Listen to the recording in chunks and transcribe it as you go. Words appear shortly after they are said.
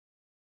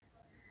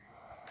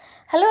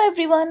Hello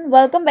everyone,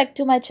 welcome back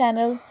to my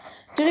channel.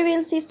 Today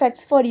we'll see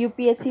facts for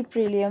UPSC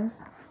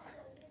Prelims.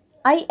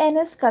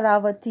 INS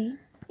Karavati.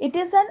 It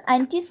is an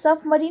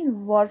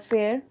anti-submarine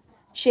warfare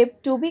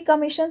ship to be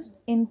commissioned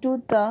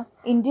into the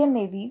Indian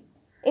Navy.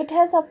 It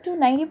has up to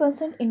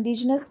 90%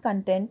 indigenous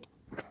content.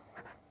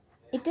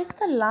 It is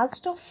the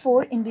last of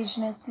four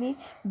indigenously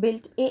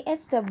built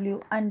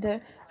ASW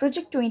under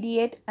Project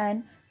 28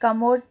 and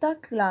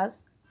Kamorta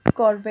class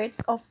corvettes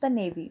of the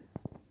Navy.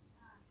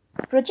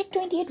 Project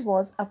 28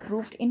 was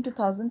approved in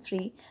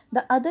 2003.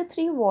 The other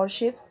three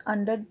warships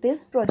under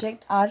this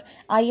project are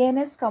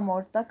INS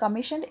Kamorta,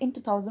 commissioned in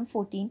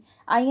 2014,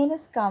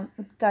 INS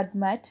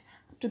Kadmat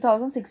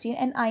 2016,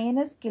 and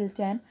INS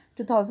Kiltan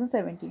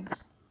 2017.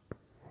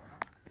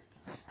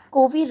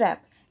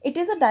 COVID-RAP. It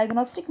is a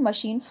diagnostic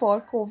machine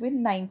for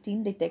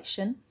COVID-19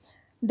 detection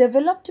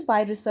developed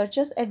by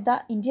researchers at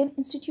the Indian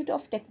Institute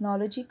of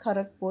Technology,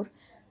 Kharagpur.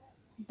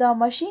 The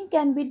machine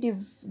can be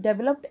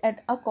developed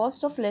at a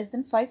cost of less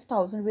than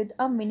 5,000 with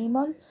a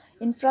minimal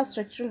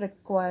infrastructure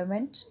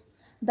requirement.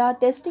 The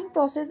testing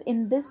process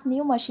in this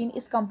new machine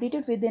is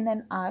completed within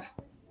an hour.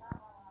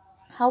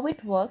 How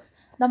it works: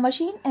 the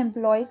machine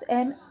employs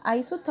an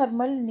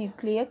isothermal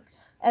nucleic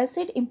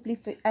acid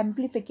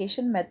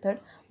amplification method.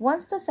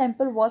 Once the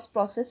sample was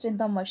processed in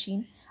the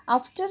machine,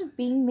 after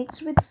being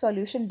mixed with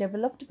solution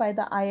developed by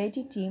the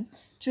IIT team,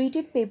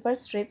 treated paper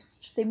strips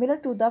similar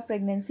to the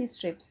pregnancy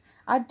strips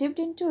are dipped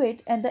into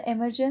it, and the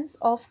emergence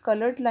of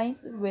colored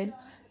lines will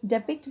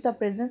depict the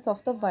presence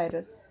of the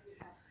virus.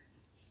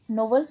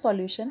 Novel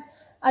solution.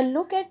 A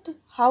look at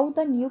how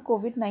the new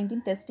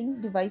COVID-19 testing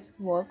device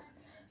works.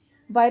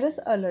 Virus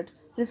alert.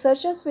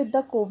 Researchers with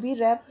the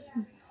COVID-RAP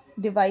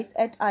device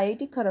at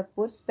IIT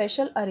Kharagpur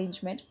special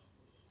arrangement.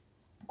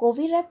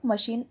 COVID-RAP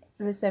machine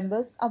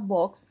resembles a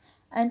box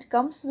and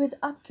comes with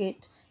a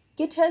kit.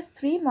 Kit has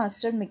three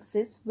master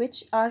mixes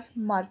which are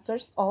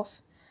markers of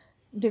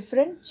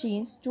different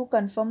genes to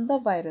confirm the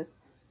virus.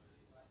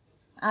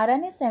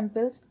 RNA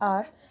samples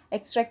are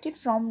extracted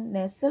from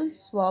nasal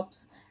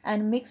swabs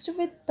and mixed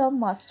with the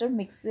master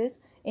mixes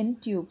in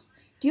tubes.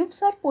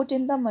 Tubes are put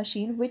in the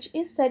machine, which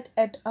is set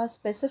at a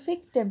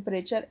specific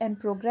temperature and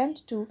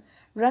programmed to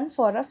run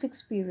for a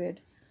fixed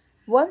period.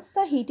 Once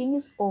the heating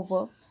is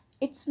over,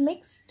 it's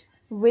mixed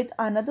with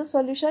another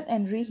solution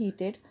and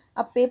reheated.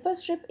 A paper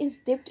strip is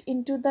dipped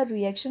into the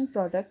reaction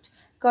product.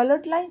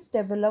 Colored lines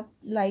develop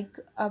like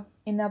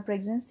in a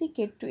pregnancy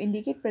kit to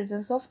indicate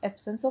presence or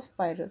absence of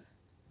virus.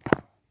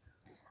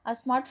 A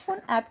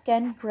smartphone app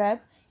can grab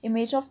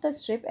image of the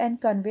strip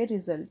and convey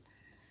results.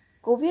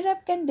 COVID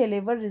app can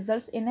deliver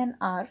results in an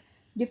hour.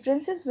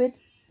 Differences with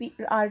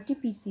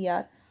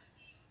RT-PCR.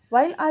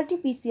 While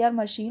RT-PCR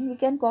machine we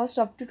can cost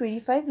up to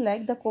 25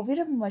 lakh, the COVID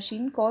app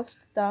machine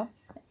cost the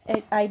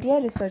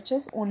idea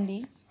researchers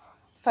only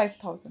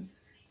 5,000.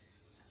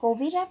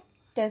 COVID app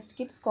test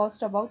kits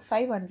cost about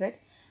 500.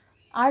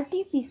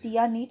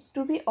 RT-PCR needs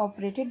to be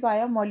operated by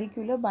a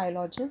molecular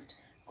biologist.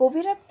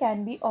 COVID app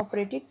can be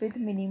operated with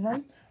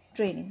minimal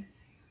training.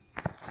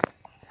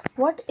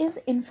 What is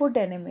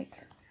infodemic?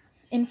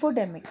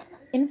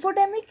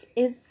 Infodemic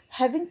is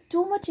having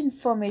too much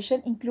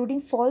information,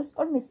 including false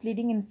or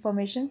misleading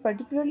information,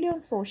 particularly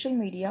on social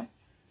media.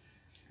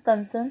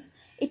 Concerns: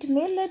 it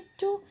may lead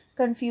to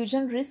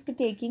confusion, risk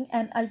taking,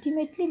 and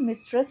ultimately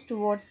mistrust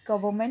towards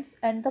governments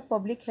and the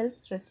public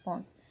health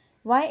response.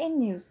 Why in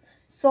news?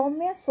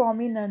 Soumya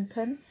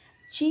Swaminathan,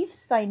 chief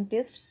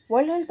scientist,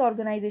 World Health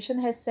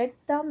Organization, has said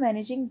that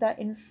managing the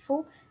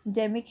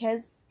infodemic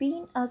has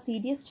been a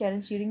serious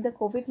challenge during the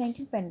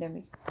COVID-19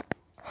 pandemic.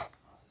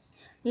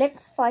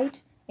 Let's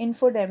fight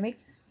infodemic.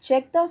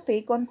 Check the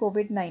fake on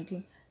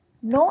COVID-19.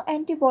 No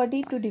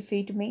antibody to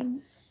defeat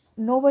me.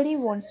 Nobody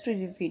wants to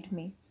defeat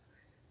me.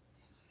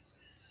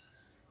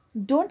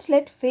 Don't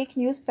let fake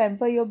news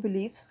pamper your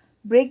beliefs.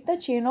 Break the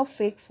chain of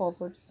fake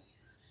forwards.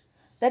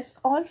 That's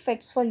all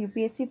facts for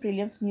UPSC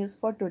Prelims news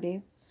for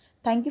today.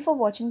 Thank you for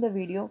watching the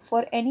video.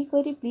 For any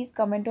query, please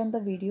comment on the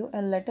video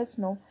and let us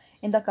know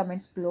in the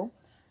comments below.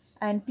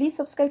 And please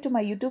subscribe to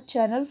my YouTube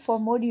channel for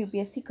more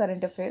UPSC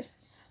current affairs.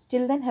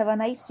 Till then, have a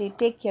nice day.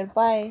 Take care.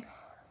 Bye.